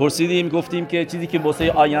 پرسیدیم گفتیم که چیزی که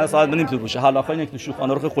واسه آینده ساعت نمیتونه باشه. حالاخای اینکه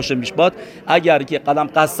شوخانه رو خوش میشباد، اگر که قدم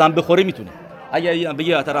قسم بخوره میتونه. اگر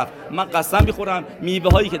بگی طرف من قسم میخورم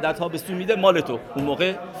میوه هایی که در تابستون میده مال تو، اون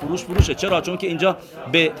موقع فروشه. چرا؟ چون که اینجا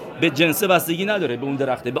به جنس بستگی نداره، به اون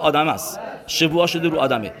درخته، به آدم است، شبوها شده رو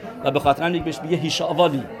آدمه و به خاطر همین بهش میگه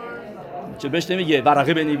هیشاوالی. چه بهش نمیگه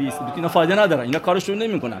ورقه بنویس، اینا فایده ندارن، اینا کارشون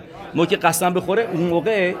نمیکنن. موقع قسم بخوره اون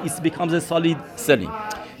موقع it becomes a solid selling.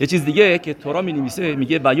 یه چیز دیگه که تورا مینویسه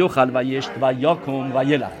میگه و یخل و یشت و یاکم و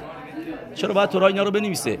یلخ. چرا باید تورا اینا رو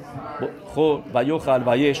بنویسه؟ خب و یخل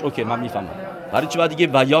و یشت اوکی من میفهمم، برای چی باید دیگه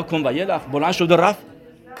و یاکم و یلخ بلند شد و رفت؟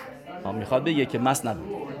 میخواد بگه که مست نبود،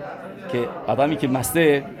 که آدمی که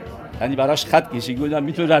مسته یعنی براش خط کشی گفتم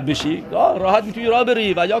میتونی رد بشی، راحت میتونی راه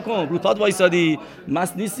بری و یا کن رو پات وایسادی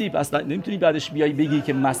مست نیستی، پس نمیتونی بعدش بیای بگی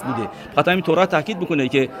که مست بوده. خاطر همین تورات تاکید میکنه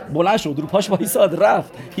که بلند شد رو پاش وایساد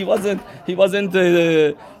رفت. he wasn't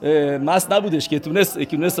مست نبودش که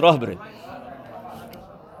تونست راه بره.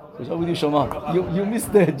 کجا بودی شما؟ you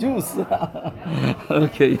missed the juice.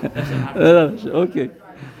 اوکی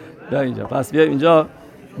بیا اینجا. پس بیا اینجا،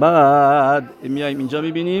 بعد میایم اینجا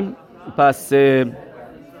میبینیم. پس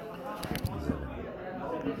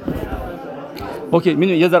اوکی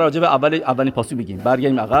می‌بینیم یه ذره راجع به اولین پاسو بگیم.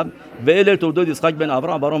 برگردیم عقب. ول تولدوت اسحاق بن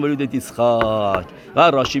ابراهام باران ولید اسحاق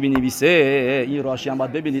و راشی بنویسه. این راشی هم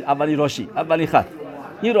باید ببینید، اولین خط.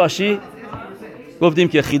 این راشی گفتیم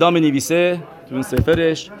که خیدام نویسه تو این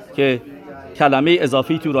سفرش که کلمه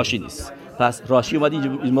اضافی تو راشی نیست. پس راشی اومد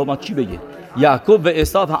اینجا ما چی بگه؟ یعقوب و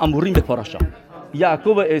عیسی امورین به پاراشا.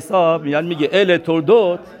 یعقوب و عیسی میان میگه ال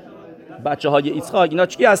تولدوت بچه‌های اسحاق اینا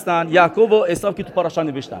چی هستن؟ یعقوب و عیسی که تو پاراشا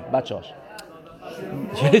نوشتن بچه‌هاش.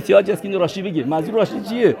 چه احتیاجی است که اینو راشی بگه؟ منظور راشی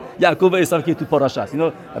چیه؟ یعقوب و عیسی که تو پاراشا است.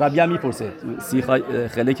 اینو ربی هم میپرسه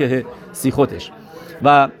خیلی که سیخوتش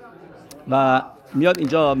و میاد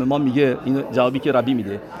اینجا به ما میگه، این جوابی که ربی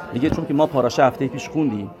میده، میگه چون که ما پاراشا هفته پیش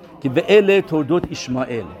خوندیم که به ال تولدوت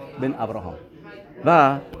اسماعیل بن ابراهام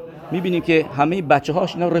و میبینیم که همه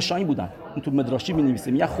بچه‌هاش اینا رشایی بودن. اون تو مدراشی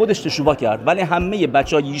می‌نویسه میگه خودش تشوبا کرد، ولی همه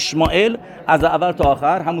بچه‌های اسماعیل از اول تا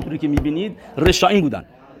آخر همونطوری که میبینید رشایی بودن.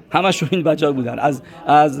 همشون این بچه‌ها بودن.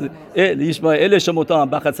 از اسماعیل شموتا هم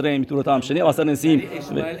بخسریم تو رو هم شنی واسه نسیم.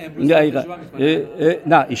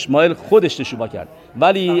 نه اسماعیل خودش تشوبا کرد،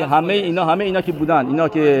 ولی همه اینا که بودن، اینا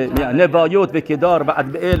که نبایوت و کدار و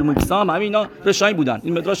ادبئل مکسام، همه اینا رشایی بودن.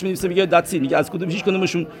 این مدراش می‌نویسه میگه دتسی، میگه از کدوم هیچ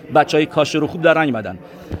کدومشون بچهای کاشر و خوب در رنگ اومدن.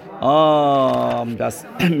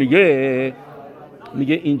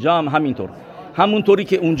 میگه اینجا هم همینطور، همونطوری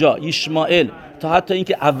که اونجا اسماعیل تا حتی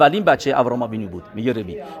اینکه اولین بچه ابراهام بینی بود، میگه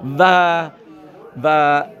ربی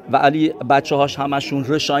و علی بچه‌هاش همشون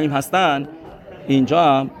رشایم هستن. اینجا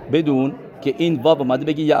هم بدون که این باب اومده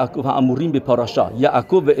بگه یعقوب امورین به پاراشا،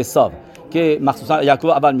 یعقوب و عیسی، که مخصوصا یعقوب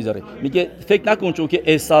اول میذاره، میگه فکر نکن چون که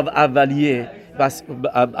عیسی اولیه بس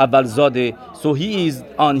اول زاده، so he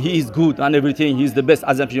is good and everything, he is the best.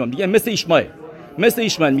 از همین میگه مثل اسماعیل مثل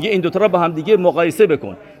ایشمعیل میگه این دو تا را با هم دیگه مقایسه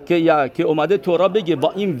بکن که اومده تورا بگه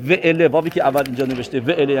با این وئل، واوی که اول اینجا نوشته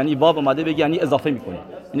وئل یعنی واو اومده بگه یعنی اضافه میکنه.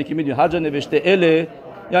 اینه که میدونی هر جا نوشته ال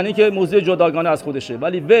یعنی که موضوع جداگانه از خودشه،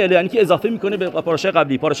 ولی وئل یعنی که اضافه میکنه به پاراشای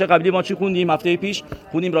قبلی. پاراشای قبلی ما چی خوندیم هفته پیش؟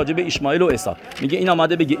 خوندیم راجع به اسماعیل و عیسی. میگه این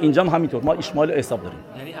اومده بگه اینجا هم همینطور ما اسماعیل و عیسی داریم.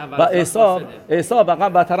 یعنی عیسی واقعا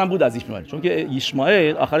بدتر هم بود از اسماعیل، چون که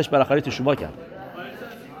اسماعیل آخرش بالاخره تشوبا کرد.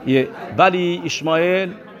 ولی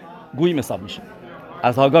اسماعیل گوی حساب میشه،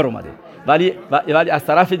 از هاگار اومده. ولی از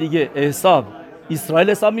طرف دیگه عیسی اسرائیل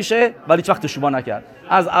حساب میشه، ولی هیچ وقت تشوبا نکرد،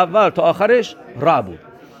 از اول تا آخرش را بود.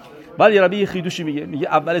 ولی ربی خیدوشی میگه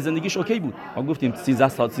اول زندگیش اوکی بود. ما گفتیم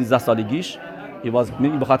 13 سالگیش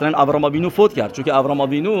به خاطر این ابراهام آوینو فوت کرد، چون که ابراهام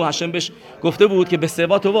آوینو هاشم بهش گفته بود که به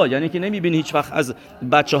سوا تو وا، یعنی که نمیبینی هیچ وقت از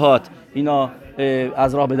بچه‌هات اینا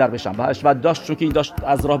از راه به در بشن. و داشت چون که این داشت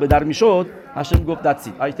از راه به در میشد، هاشم گفت that's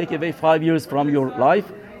it I take away 5 years from your life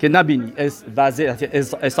که نبینی وضعیت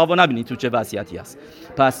حسابو نبینی تو چه وضعیتی است.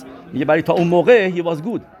 پس میگه برای تا اون موقع he was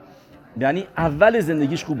good، یعنی اول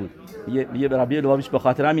زندگیش خوب بود. یه ربی لوابیش به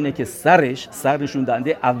خاطر همینه که سرشون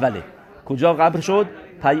دنده اوله. کجا قبر شد؟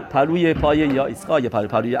 پلوی پای یا اسقای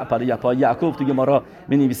پلوی پای یعقوب. تو گمارا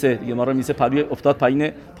می‌نویسه پلوی افتاد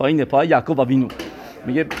پایین پای یعقوب و وینو.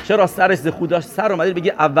 میگه چرا سرش خود داشت؟ سر اومده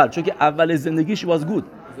بگه اول، چون که اول زندگیش was good،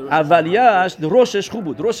 اولیش رشدش خوب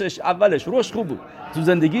بود، اولش رشد خوب بود تو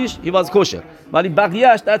زندگیش he was kosher، ولی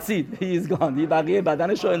بقیه‌اش that's it he is gone. بقیه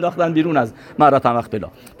بدنشو انداختن بیرون از مرات مخبلا.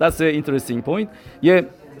 that's an interesting point. یه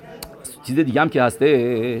چیز دیگه هم که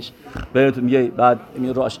هستش بهتون میگه، بعد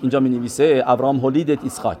راش اینجا می‌نویسه ابراهام هولیدت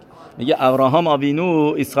اسحاق. میگه ابراهام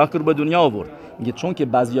آوینو اسحاق رو به دنیا آورد. میگه چون که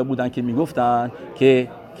بعضیا بودن که میگفتن که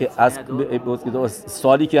از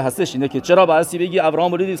سوالی که هستش اینه که چرا باعثی بگی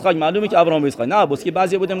ابراهام هولید اسحاق، معلومه که ابراهام اسحاق. نه بس که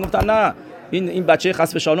بعضیا بودن میگفتن نه این بچه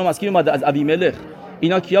خسف شالوم از کی اومده؟ از ابیملخ.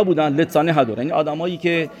 اینا کیا بودن؟ لتسانه هدور، یعنی آدمایی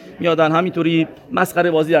که میادن همینطوری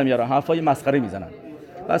مسخره بازی در میارن، حرفای مسخره میزنن.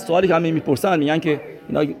 بعد سوالی که همه میپرسن میگن که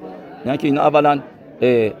اینا اولا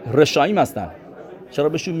رشاییم هستن، چرا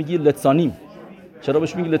بهشون میگی لتسانیم؟ چرا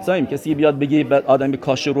بهش میگی لتسانیم؟ کسی بیاد بگی آدم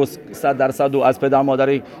کاشر رو 100% و از پدر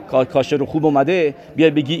مادر کاشر رو خوب اومده،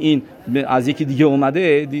 بیاد بگی این از یکی دیگه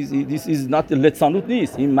اومده، this is not لتسانوت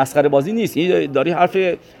نیست، این مسخره بازی نیست، این داری حرف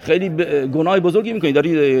خیلی گناه بزرگی میکنی،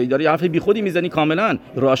 داری حرف بیخودی میزنی، کاملا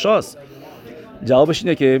راشاست. جوابش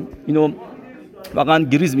اینه که اینو واقعا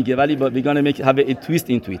گریز میگه، ولی بگانه have a twist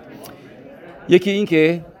in tweet. یکی این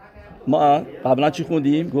که ما قبلا چی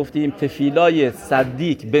خوندیم؟ گفتیم تفیلای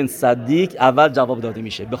صدیق بن صدیق اول جواب داده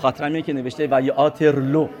میشه، به خاطر همینه که نوشته و یاتر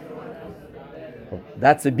لو.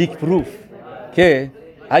 That's a big proof که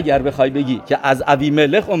اگر بخوای بگی که از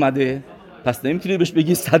ابیملخ اومده، پس نمیتونی بهش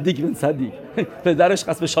بگی صدیق بن صدیق. پدرش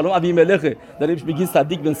قسم شالوم ابیملخه، داری بهش بگی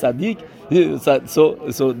صدیق بن صدیق.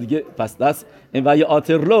 سو دیگه پس دست و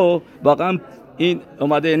یاتر لو واقعا این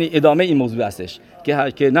اومده، یعنی ادامه این موضوع هستش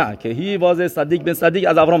که نه که هی واضح صدیق بن صدیق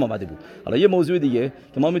از ابراهام اومده بود. حالا یه موضوع دیگه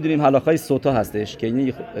که ما میدونیم حلاخای سوتا هستش که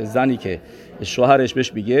این زنی که شوهرش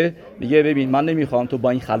بهش میگه ببین من نمیخوام تو با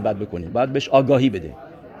این خلوت بکنی، بعد بهش آگاهی بده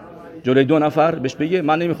جلوی 2 نفر بهش بگه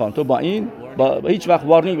من نمیخوام تو با هیچ وقت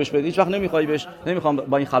وارنینگ بهش بده، هیچ وقت نمیخوام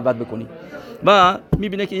با این خلوت بکنی. و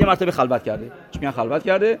میبینه که یه مرتبه خلوت کرده، چون خلوت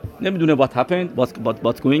کرده نمیدونه what happened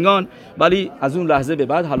what's going on، ولی از اون لحظه به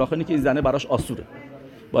بعد حلاخه اینه که این زنه براش آسوره.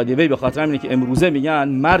 باید یه وی به خاطر همینه که امروزه میگن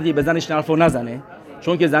مردی به زنش حرفو نزنه،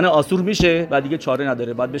 چون که زنه آسور میشه و دیگه چاره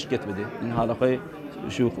نداره، بعد بهش گت بده. این حلاخه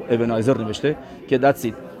شیخ ابنایزر نوشته که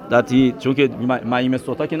دتی چون که معیم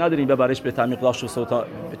صوتا که نداریم ببرش به تعمیق داشت و صوتا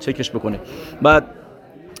چکش بکنه.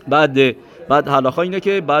 بعد حلاخا اینه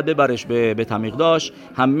که بعد ببرش به تعمیق داشت.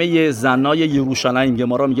 همه زنای یروشلایم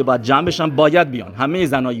گمارا میگه باید جمع بشن، باید بیان. همه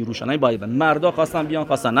زنای یروشلایم باید بیان، مردا خواستن بیان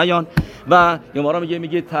خواستن نیان. و گمارا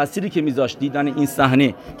میگه تأثیری که میذاشت دیدن این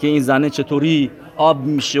صحنه که این زنه چطوری آب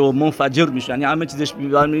میشه و منفجر میشه، یعنی همه چیزش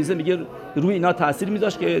میریزه، میگه روی اینا تأثیر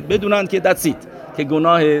میذاشت که بدونن که دتسیت که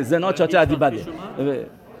گناه زنا چاچه عدی بده.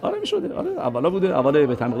 آره میشده، آره اولا بوده، اول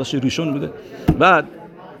به تعمیق داشت ریشون بوده. بعد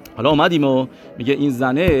حالا اومدیم و میگه این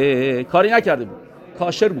زنه کاری نکرده بود،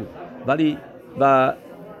 کاشر بود، ولی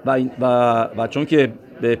و چون که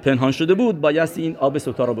به پنهان شده بود بایستی این آب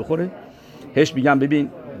سوتا رو بخوره. بهش میگم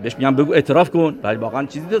بگو اعتراف کن، ولی واقعا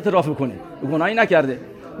چیزی اعتراف کنه، گناهی نکرده.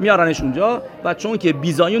 میارنش اونجا و چون که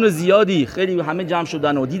بیزایون زیادی خیلی همه جمع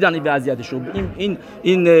شدن و دیدن این وضعیتش رو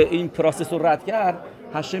این پروسس رو رد کرد،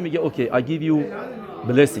 هاشم میگه اوکی I give you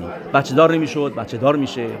بلسینگ، بچه دار نمیشد بچه دار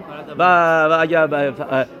میشه و اگر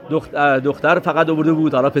دختر فقط آورده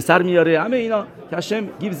بود حالا پسر میاره. همه اینا هشم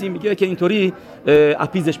گیبزی میگه که اینطوری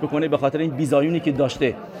اپیزش بکنه به خاطر این بیزایونی که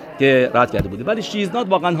داشته که رد کرده بوده. ولی شیزنات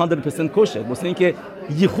واقعا 100% کشه، مثل اینکه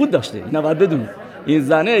یخود داشته. اینا باید بدونید این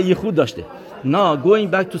زنه یخود داشته. نه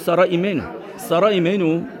going back to سارا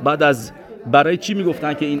ایمنو بعد از برای چی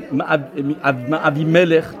میگفتن که این معوی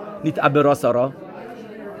ملخ نیت ابرا سارا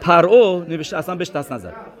پرو نوشته اصلا بهش دست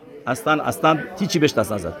نزد، اصلا هیچی بهش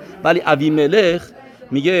دست نزد. ولی اوی ملخ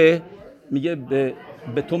میگه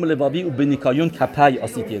به توم لواوی و به نکایون کپای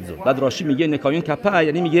آسیتیزو. بعد راشی میگه نکایون کپای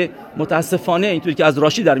یعنی میگه متاسفانه اینطوری که از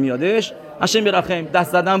راشی در میادش هاشم برخیم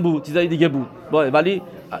دست زدن بود، چیزای دیگه بود، ولی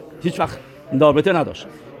هیچ وقت رابطه نداشت.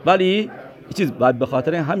 ولی چیز بعد به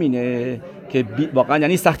خاطر همینه که واقعا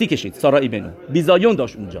یعنی سختی کشید. سارا ایبنو بیزایون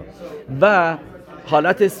داشت اونجا و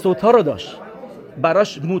حالت سوتا رو داشت،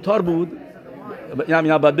 براش موتار بود.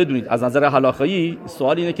 اینا باید بدونید از نظر هلاخایی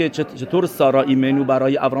سوال اینه که چطور سارا ایمنو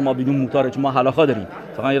برای ابراهام آبیدون موتاره، چون ما هلاخا داریم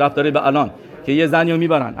فقط یه رفت داره به الان که یه زنیو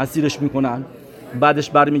میبرن اسیرش میکنن بعدش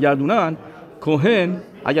برمیگردونن. کوهن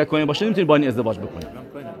اگر کوهن باشه نمیتونه با این ازدواج بکنه.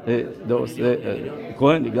 درست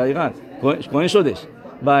کوهن دقیقاً کوهن شدش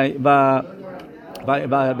و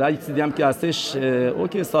یه چیزی هم که هستش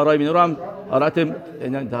اوکی سارا ایمنو رو هم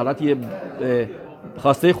حالت یه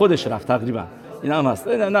خواسته خودش رفت تقریبا. اینا هم هست.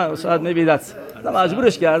 نه شاید نمیدت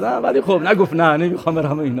مجبورش کردن ولی خب نگفت نه نمیخوام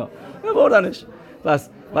برم اینا بردنش بس.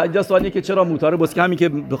 و اینجا سوالیه که چرا موتاره بس که همین که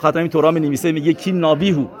به خاطر این تورا می‌نویسه میگه کی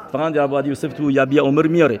نابیهو فقط جواد یوسف تو یبی عمر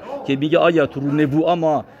میاره که میگه آیا تو رو نبوء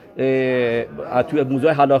ما تو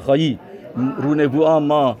موضوع هلاخایی رو نبوء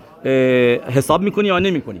ما حساب می‌کنی یا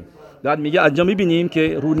نمی‌کنی. بعد میگه انجام می‌بینیم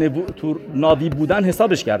که رو نبوء تو نابی بودن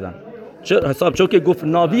حسابش کردن. چه حساب چون که گفت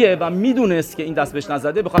نابیه و میدونست که این دست بهش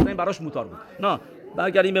نزده به خاطر این براش موتار بود. نه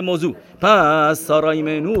برگردیم به موضوع. پس سارای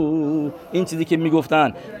منو این چیزی که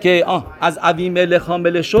میگفتن که از اوی ملخ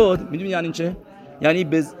حامله شد میدونی یعنی چه؟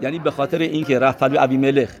 یعنی به خاطر اینکه رفت پلو اوی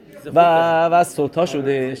ملخ و سوتا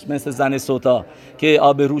شدش مثل زن سوتا که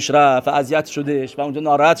آب روش رفت و اذیت شدش و اونجا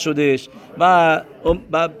ناراحت شدش و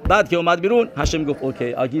بعد که اومد بیرون هاشم گفت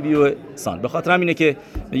اوکی I give you a son. به خاطر همینه که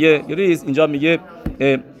یه ریز اینجا میگه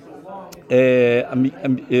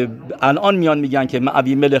الان میان میگن که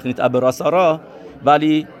معوی ملخ نیت ابرا سارا،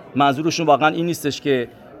 ولی منظورشون واقعا این نیستش که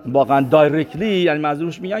واقعا دایرکتلی، یعنی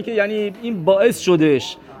منظورش میگن که یعنی این باعث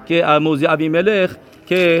شدش که موضوع ابی ملخ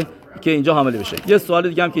که اینجا حامله بشه. یه سوال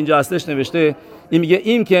دیگه هم که اینجا هستش نوشته این میگه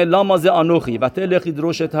این که لاماز آنوخی و تلخی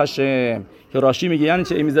دروشت هشم که راشی میگه یعنی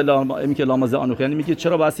چه این که لاماز آنوخی یعنی میگه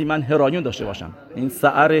چرا باید من هرایون داشته باشم، این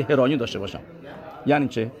سعر هرایون داشته باشم. یعنی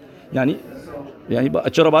چه؟ یعنی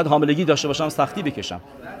چرا باید حاملگی داشته باشم سختی بکشم؟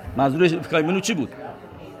 منظور فکایمونو چی بود؟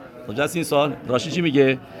 کجاست این سوال؟ راشی چی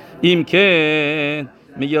میگه؟ این که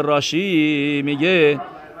میگه راشی میگه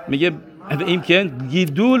این که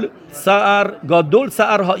گادول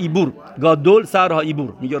سعر ها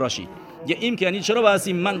ایبور میگه راشی. یه این که یعنی چرا باید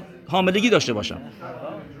من حاملگی داشته باشم؟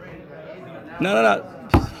 نه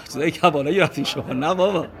چیزایی که بالایی رفتین شما. نه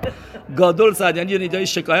بابا گادول سعد یعنی یه جایی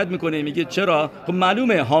شکایت میکنه میگه چرا؟ خب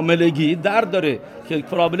معلومه حاملگی درد داره که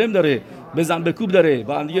پرابلم داره بزن بکوب داره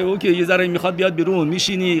و هم دیگه اوکی یه ذره میخواد بیاد بیرون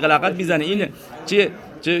میشینی غلقت میزنه اینه چه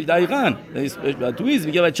دقیقاً تویز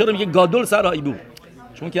میگه چرا میگه گادول سرایی بود؟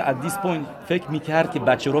 چون که at this point فکر میکرد که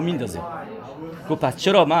بچه رو میندازه. گفت پس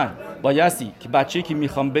چرا من بایستی که بچه‌ای که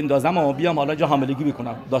میخوام بندازم اما بیام حالا جا حاملگی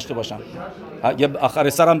بکنم داشته باشم اگه آخر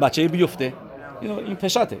سرم بچه‌ای بیفته. این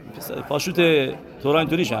پشته پاشوت تورا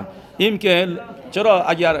اینطوریشم. این که چرا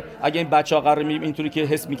اگر این بچه‌ها قرار اینطوری که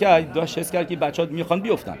حس می‌کرد داشت حس کرد که بچه‌ها میخوان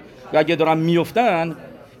بیفتن و اگه دارن میفتن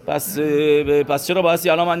پس چرا باید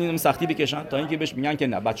الان من این سختی بکشن تا اینکه بهش میگن که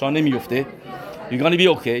نه بچه‌ها نمیفته میگن بی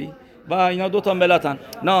اوکی و اینا دو تا ملتن.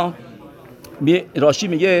 نه راشی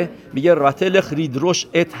میگه رتل خریدروش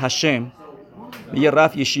ات هشم میگه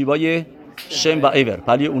رفت یشیبای شم و ایور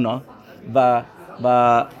پلی اونا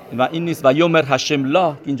و این نیست و یومر هشم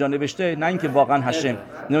لا اینجا نوشته نه اینکه واقعا هشم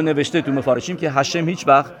نوشته تو مفارشیم که هشم هیچ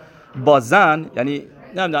وقت با زن یعنی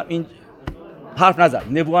نمیدونم این حرف نزد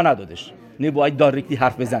نبوغا ندادش نبوغای دایرکتی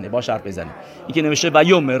حرف بزنه باش حرف بزنه. این که نوشته و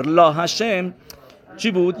یومر لا هشم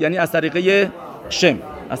چی بود؟ یعنی از طریقه شم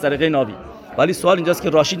از طریقه ناوی. ولی سوال اینجاست که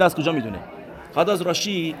راشی از کجا میدونه؟ خود از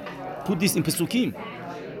راشی پودیس این پسوکیم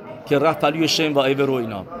که رفت پلیو شم و ایور و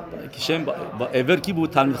اینا که شم با ایور کی بود؟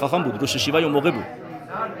 تلمید خاخام بود روش شیوه اون موقع بود.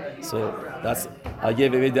 So that's I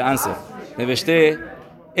gave away the answer. نوشته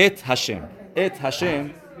ات هشم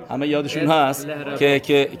همه یادشون هست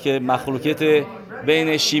که مخلوقات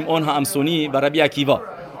بین شیمون همسونی و ربی عکیوا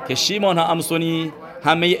که شیمون همسونی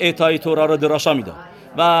همه اتای تورا رو دراشا میداد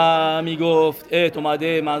و میگفت ات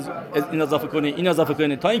اومده این اضافه کنه این اضافه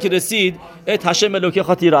کنه تا اینکه رسید ات هشم الوکه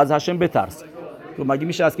خاطیر، از هشم بترس. تو مگه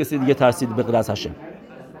میشه از کسی دیگه ترسید به غیر از هشم؟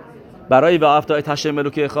 برای و افتا ات هشم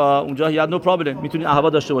الوکه خا اونجا یاد نو پرابلم، میتونی احوا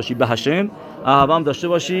داشته باشی به هشم، احوا هم داشته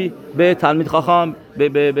باشی به تلمید خاخام،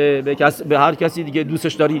 به هر کسی دیگه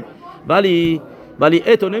دوستش داری، ولی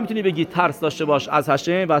اتو نمیتونی بگی ترس داشته باش از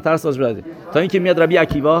هشم و ترس از رده. تا اینکه میاد ربی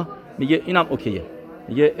عکیوا میگه اینم اوکیه،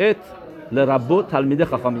 میگه ات لربو تلمیده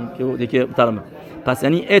خاخامیم که ترمه. پس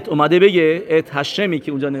یعنی ات اومده بگه ات هشمی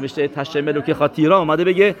که اونجا نوشته ات هشم الوکه خاطیرا اومده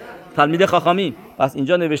بگه تلمیده خاخامیم، پس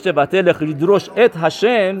اینجا نوشته بتل خریدروش ات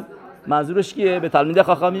هشم، منظورش کیه؟ به تلمیده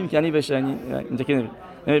خاخامیم، یعنی بشه یعنی اینجا که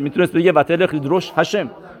میتونست بگه بتل خریدروش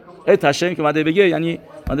هشم، ات هشم که اومده بگه یعنی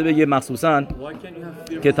اومده بگه مخصوصا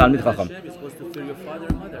که تلمید خاخام.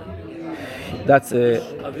 That's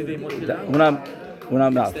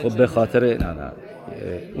اونم نه خب به خاطر نه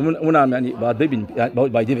اونم یعنی باید ببین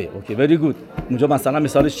باید ببین اوکی وری گود. اونجا مثلا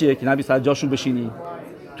مثالش چیه که نبی سر جاشون بشینی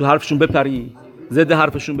تو حرفشون بپری ضد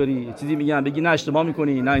حرفشون بری چیزی میگن بگی نه اشتباه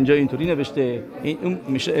میکنی نه اینجا اینطوری نوشته، اون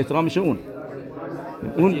میشه احترام، میشه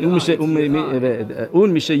اون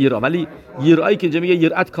میشه یرا. ولی یرایی که اینجا میگه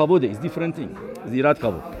یرات کابوده is different thing، یرات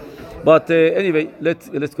کابود. But anyway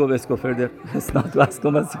let's go further. Let's not ask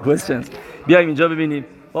too many questions. بیایم اینجا ببینیم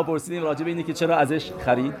ما پرسیدیم راجع به اینه که چرا ازش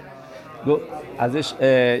خرید،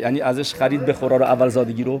 یعنی ازش خرید به خورا رو اول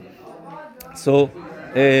زادگی رو. So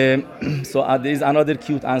there is another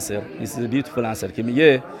cute answer. This is a beautiful answer که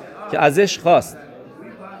میگه که ازش خواست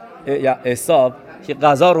یا حساب که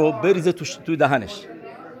غذا رو بریزه تو دهنش.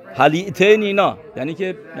 حلیتنینا یعنی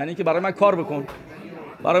که برای من کار بکن،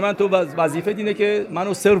 برای من تو وظیفه اینه که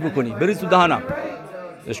منو سرو بکنی، بریز تو دهنم.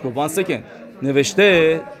 اشکو وان سکند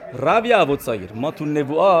نوشته روی عبود سایر، ما تو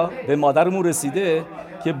نبوعا به مادرمون رسیده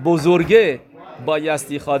که بزرگه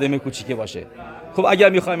بایستی خادم کوچیکه باشه. خب اگر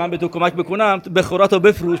میخوای من به تو کمک بکنم به خوراتو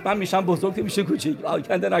بفروش، من میشم بزرگ تو میشه کوچیک.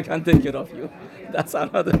 آکنده نکنده گرافیو دست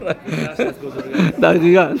نداره.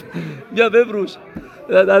 دقیقاً بیا بفروش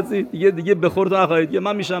دستی دیگه بخور تو نخواهید دیگه،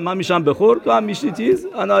 من میشم بخور تو هم میشی چیز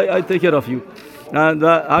I take care of you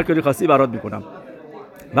و هر کاری خاصی برات میکنم.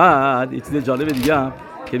 بعد یه چیز جالب دیگه هم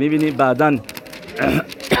که میبینیم بعدن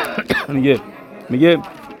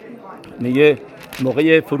میگه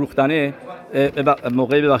موقع فروختنه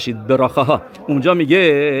موقع ببخشید براخه ها اونجا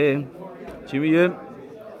میگه چی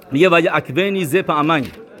میگه و اکبنی ز پامن،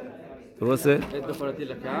 درسته؟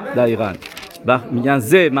 دقیقاً. میگن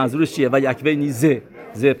ز منظورش چیه؟ و اکبنی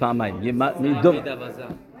ز پامن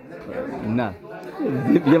نه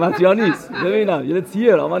یه مطیا نیست. ببینم یه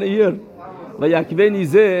تیر آمانه هیر و اکبنی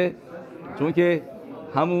ز چون که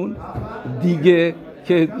همون دیگه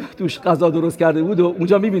که توش غذا درست کرده بود و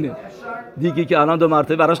اونجا میبینه دیگی که الان 2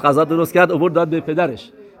 مرتبه براش غذا درست کرد آورد داد به پدرش.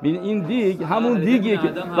 این دیگ همون دیگیه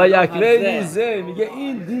که و یکوه نیزه میگه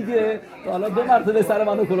این دیگه حالا 2 مرتبه سر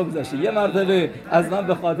منو کلو گذاشته، یه مرتبه از من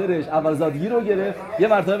به خاطرش اولزادگی رو گرفت، یه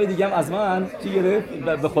مرتبه دیگه هم از من چی گرفت؟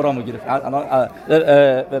 به خورامو گرفت، الان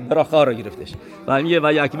براخا رو گرفتش. و میگه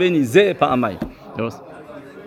و یکوه نیزه پامای، درست؟